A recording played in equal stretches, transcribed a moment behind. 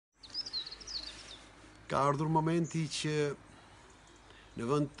Ka ardhur momenti që në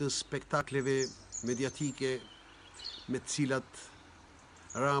vend të spektakleve mediatike me të cilat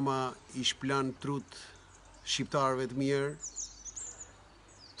Rama i shplan trut shqiptarëve të mirë,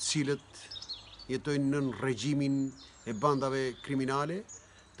 të cilët jetojnë nën regjimin e bandave kriminale,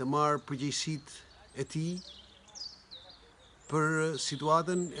 të marrë përgjegjësitë e tij për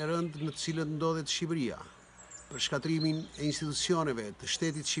situatën e rëndë në të cilën ndodhet Shqipëria, për shkatrimin e institucioneve të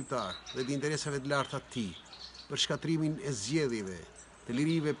shtetit shqiptar dhe të interesave të larta të tij, për shkatrimin e zgjedhjeve, të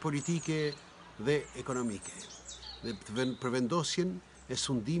lirive politike dhe ekonomike, dhe për vendosjen e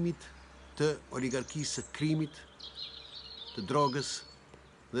sundimit të oligarkisë së krimit, të drogës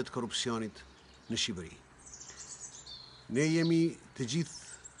dhe të korrupsionit në Shqipëri. Ne jemi të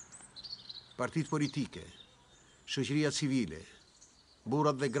gjithë partitë politike, shoqëria civile,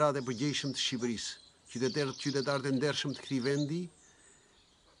 burrat dhe gratë e përgjegjshëm të Shqipërisë, qytetarët e ndershëm të këtij vendi,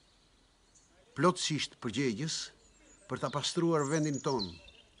 plotësisht përgjegjës për ta pastruar vendin ton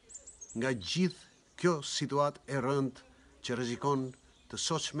nga gjithë kjo situatë e rëndë që rrezikon të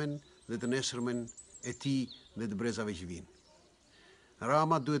sotmen dhe të nesërmen e tij dhe të brezave që vinë.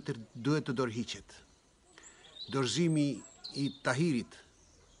 Rama duhet të dorëhiqet. Dorëzimi i Tahirit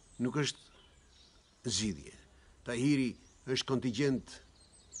nuk është zgjidhje. Tahiri është kontingjent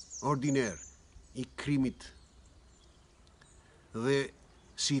ordiner i krimit dhe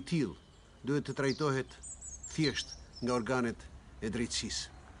si i tillë duhet të trajtohet thjesht nga organet e drejtësisë.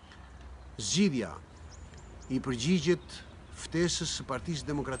 Zgjidhja i përgjigjet ftesës së Partisë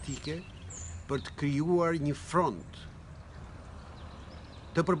Demokratike për të krijuar një front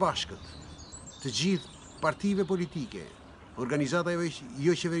të përbashkët të gjithë partive politike, organizatave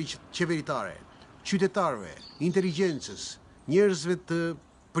jo qeveritare, qytetarëve, inteligjencës, njerëzve të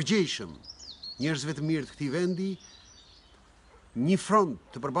përgjegjshëm, njerëzve të mirë të këtij vendi, një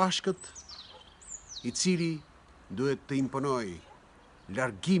front të përbashkët i cili duhet të imponojë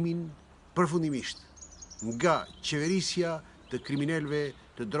largimin përfundimisht nga qeverisja të kriminalëve,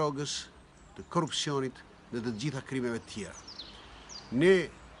 të drogës, të korrupsionit dhe të gjitha krimeve të tjera. Ne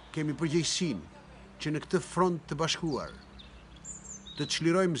kemi përgjegjësinë që në këtë front të bashkuar të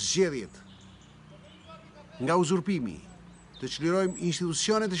çlirojmë zgjedhjet nga uzurpimi, të çlirojmë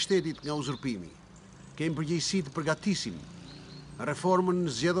institucionet e shtetit nga uzurpimi. Kemi përgjegjësi të përgatisim reformën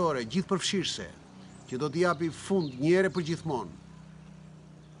zgjedhore gjithëpërfshirëse që do të japi fund një here për gjithmonë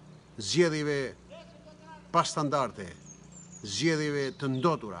zgjedhjeve pa standarde, zgjedhjeve të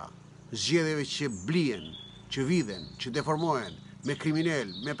ndotura, zgjedhjeve që blien, që vidhen, që deformohen me kriminal,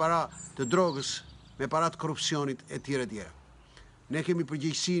 me para të drogës, me para të korrupsionit e tjera e tjera. Ne kemi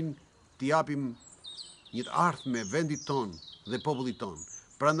përgjegjësinë të japim një të ardhme vendit ton dhe popullit ton.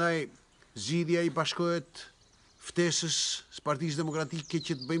 Prandaj zgjidhja i bashkohet ftesës së Partisë Demokratike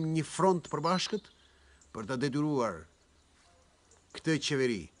që të bëjmë një front të përbashkët për ta detyruar këtë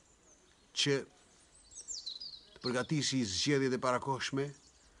qeveri që të përgatisi zgjedhjet e parakohshme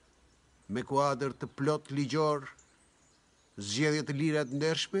me kuadër të plot ligjor, zgjedhje të lira të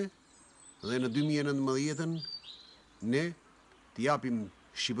ndershme dhe në 2019 ne të japim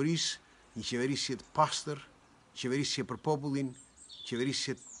Shqipërisë një qeverisje të pastër, qeverisje për popullin,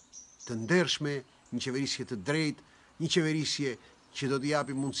 qeverisje të ndershme, një qeverisje të drejtë, një qeverisje që do të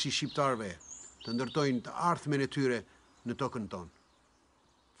japi mundësi shqiptarëve të ndërtojnë të ardhmen e tyre në tokën tonë.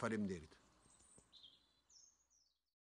 Faleminderit.